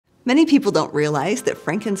Many people don't realize that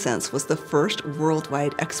frankincense was the first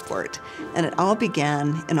worldwide export, and it all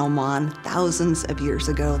began in Oman thousands of years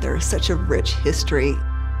ago. There is such a rich history.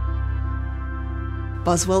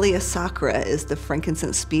 Boswellia sacra is the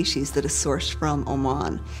frankincense species that is sourced from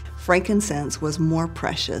Oman. Frankincense was more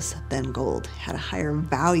precious than gold, had a higher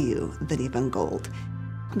value than even gold.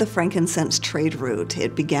 The frankincense trade route,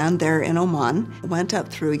 it began there in Oman, went up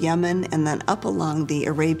through Yemen, and then up along the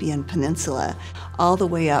Arabian Peninsula, all the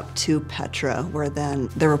way up to Petra, where then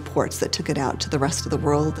there were ports that took it out to the rest of the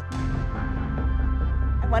world.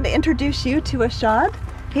 I want to introduce you to Ashad.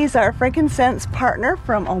 He's our frankincense partner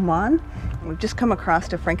from Oman. We've just come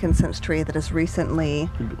across a frankincense tree that has recently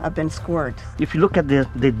been scored. If you look at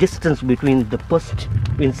the distance between the first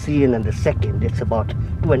incision and the second, it's about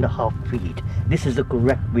 2.5 feet. This is the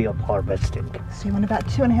correct way of harvesting. So you want about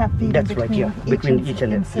 2.5 feet That's in right, between, yeah. Between each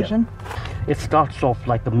incision. Yeah. It starts off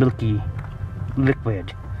like a milky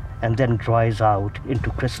liquid and then dries out into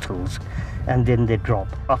crystals, and then they drop.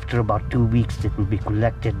 After about 2 weeks, it will be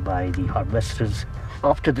collected by the harvesters.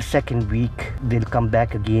 After the second week, they'll come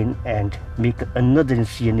back again and make another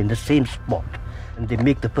incision in the same spot. And they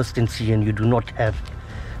make the first incision, you do not have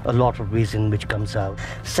a lot of resin which comes out.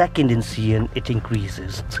 Second incision, it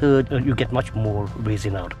increases. Third, you get much more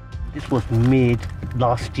resin out. This was made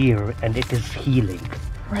last year and it is healing.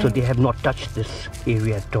 Right. So they have not touched this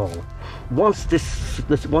area at all. Once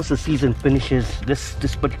once the season finishes,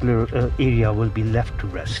 this particular area will be left to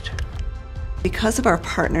rest. Because of our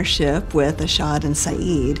partnership with Ashad and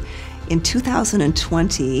Saeed, in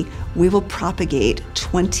 2020, we will propagate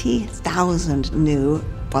 20,000 new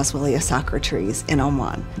Boswellia sacra trees in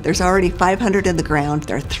Oman. There's already 500 in the ground.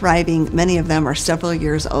 They're thriving. Many of them are several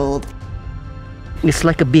years old. It's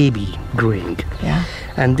like a baby growing. Yeah.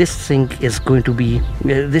 And this thing is going to be,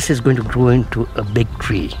 this is going to grow into a big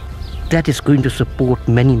tree that is going to support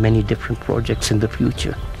many, many different projects in the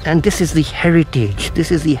future. And this is the heritage.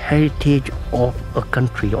 This is the heritage of a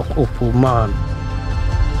country, of Oman.